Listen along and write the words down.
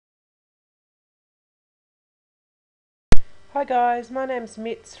Hi guys, my name's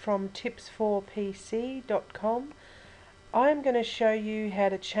Mitz from tips4pc.com. I'm going to show you how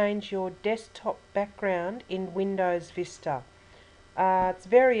to change your desktop background in Windows Vista. It's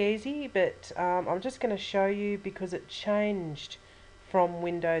very easy, but I'm just going to show you because it changed from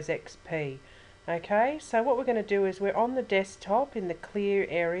Windows XP. Okay, so what we're going to do is we're on the desktop in the clear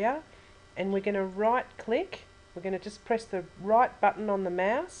area and we're going to right click. We're going to just press the right button on the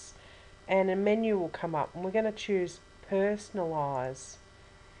mouse and a menu will come up and we're going to choose personalize.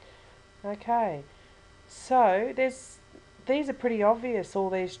 Okay, so these are pretty obvious, all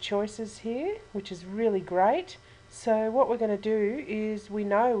these choices here, which is really great. So what we're going to do is we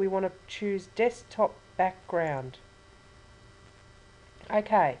know we want to choose desktop background.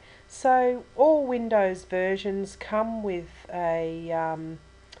 Okay, so all Windows versions come with a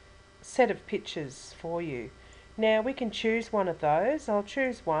set of pictures for you. Now we can choose one of those. I'll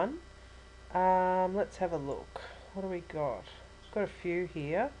choose one. Let's have a look. What do we got? We've got a few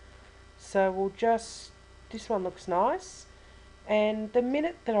here. So we'll just, this one looks nice. And the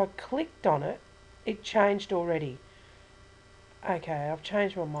minute that I clicked on it, it changed already. Okay, I've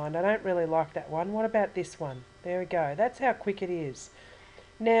changed my mind. I don't really like that one. What about this one? There we go. That's how quick it is.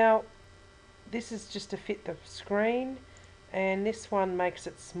 Now, this is just to fit the screen, and this one makes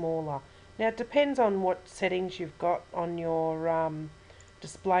it smaller. Now, it depends on what settings you've got on your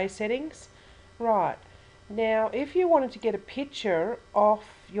display settings. Right. Now, if you wanted to get a picture off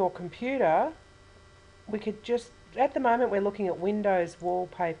your computer, we could just, at the moment we're looking at Windows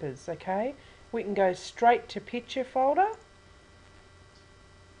wallpapers, okay? We can go straight to picture folder.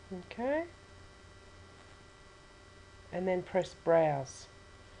 Okay. And then press browse.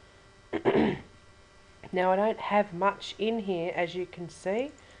 Now I don't have much in here as you can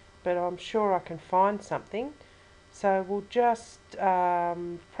see, but I'm sure I can find something. So we'll just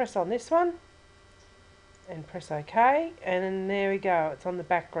press on this one and press OK, and then there we go, it's on the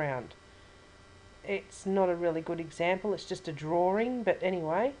background. It's not a really good example, it's just a drawing, but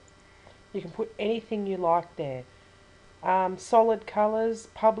anyway, you can put anything you like there. Solid colours,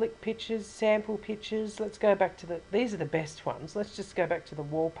 public pictures, sample pictures. Let's go back to these are the best ones. Let's just go back to the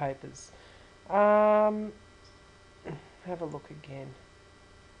wallpapers. Have a look again.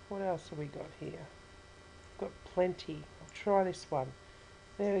 What else have we got here? Got plenty. I'll try this one.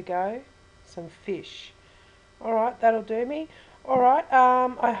 There we go. Some fish. Alright, that'll do me. Alright,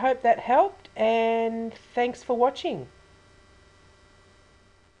 I hope that helped and thanks for watching.